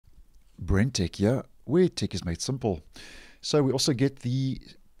BrenTech here, where tech is made simple. So we also get the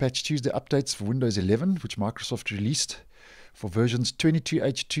Patch Tuesday updates for Windows 11, which Microsoft released for versions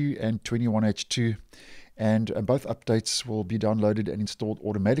 22H2 and 21H2. And both updates will be downloaded and installed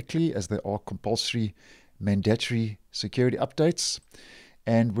automatically, as they are compulsory, mandatory security updates.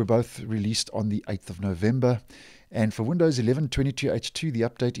 And were both released on the 8th of November. And for Windows 11 22H2, the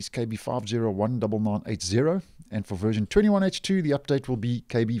update is KB5019980. And for version 21H2, the update will be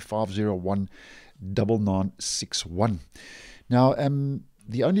KB5019961. Now,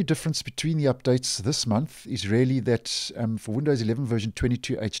 the only difference between the updates this month is really that for Windows 11 version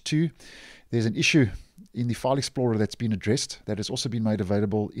 22H2, there's an issue in the File Explorer that's been addressed that has also been made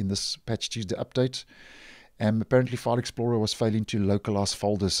available in this Patch Tuesday update. Apparently, File Explorer was failing to localize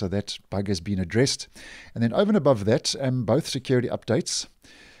folders, so that bug has been addressed. And then over and above that, both security updates,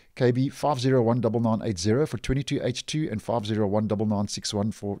 KB5019980 for 22H2 and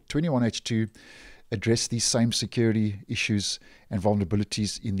 5019961 for 21H2, address these same security issues and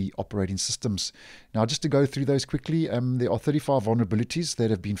vulnerabilities in the operating systems. Now, just to go through those quickly, there are 35 vulnerabilities that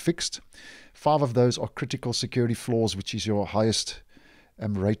have been fixed. 5 of those are critical security flaws, which is your highest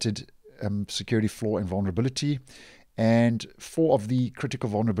rated security flaw and vulnerability. And 4 of the critical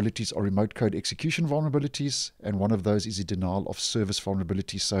vulnerabilities are remote code execution vulnerabilities, and 1 of those is a denial of service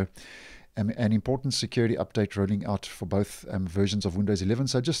vulnerability. So an important security update rolling out for both versions of Windows 11.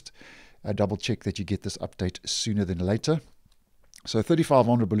 So just double check that you get this update sooner than later. So 35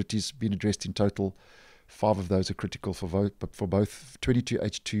 vulnerabilities being addressed in total. 5 of those are critical for both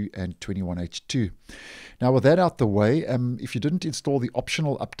 22H2 and 21H2. Now, with that out the way, if you didn't install the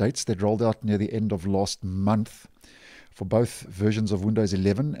optional updates that rolled out near the end of last month for both versions of Windows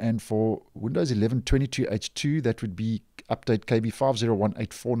 11, and for Windows 11 22H2, that would be update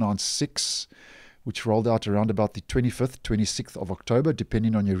KB5018496, which rolled out around about the 25th, 26th of October,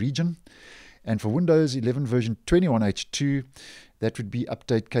 depending on your region. And for Windows 11 version 21H2, that would be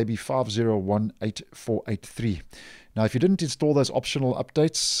update KB5018483. Now, if you didn't install those optional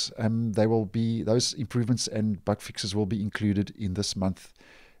updates, those improvements and bug fixes will be included in this month,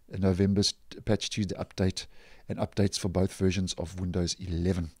 November's Patch Tuesday update, and updates for both versions of Windows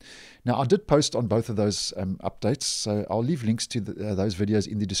 11. Now, I did post on both of those updates, so I'll leave links to those videos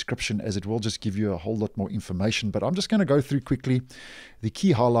in the description, as it will just give you a whole lot more information. But I'm just going to go through quickly the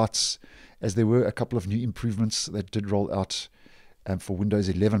key highlights, as there were a couple of new improvements that did roll out for Windows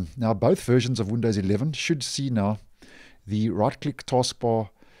 11. Now, both versions of Windows 11 should see now the right-click taskbar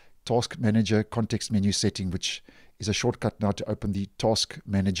Task Manager context menu setting, which is a shortcut now to open the Task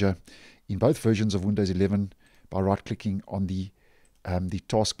Manager in both versions of Windows 11 by right-clicking on the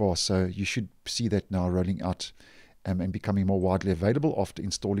taskbar. So you should see that now rolling out and becoming more widely available after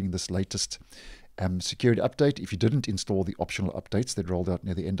installing this latest security update, if you didn't install the optional updates that rolled out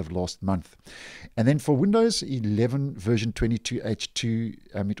near the end of last month. And then for Windows 11 version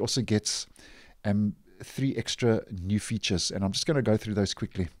 22H2, it also gets 3 extra new features, and I'm just going to go through those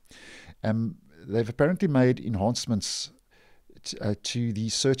quickly. They've apparently made enhancements to the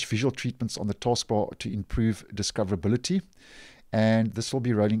search visual treatments on the taskbar to improve discoverability, and this will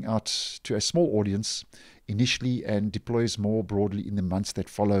be rolling out to a small audience initially and deploys more broadly in the months that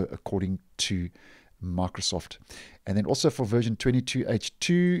follow, according to Microsoft. And then also for version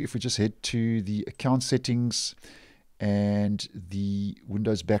 22H2, if we just head to the account settings and the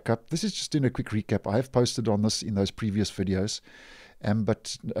Windows backup, this is just in a quick recap. I have posted on this in those previous videos,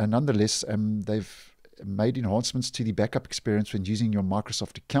 but nonetheless, they've made enhancements to the backup experience when using your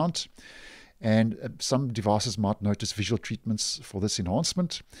Microsoft account. And some devices might notice visual treatments for this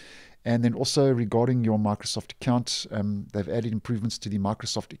enhancement. And then also regarding your Microsoft account, they've added improvements to the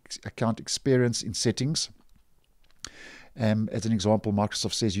Microsoft account experience in settings. As an example,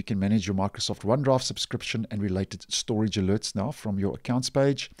 Microsoft says you can manage your Microsoft OneDrive subscription and related storage alerts now from your accounts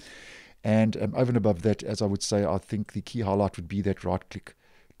page. And over and above that, as I would say, I think the key highlight would be that right-click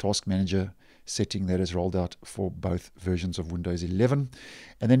Task Manager setting that is rolled out for both versions of Windows 11.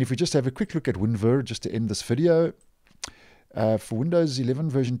 And then if we just have a quick look at WinVer, just to end this video, for Windows 11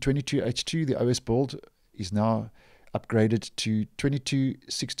 version 22H2, the OS build is now upgraded to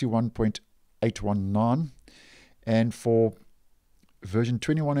 2261.819. And for version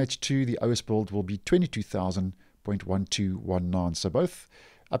 21H2, the OS build will be 22,000.1219. So both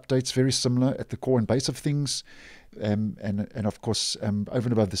updates very similar at the core and base of things. And of course, over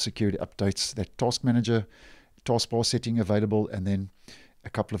and above the security updates, that Task Manager, taskbar setting available, and then a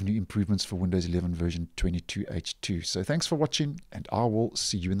couple of new improvements for Windows 11 version 22H2. So thanks for watching, and I will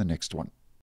see you in the next one.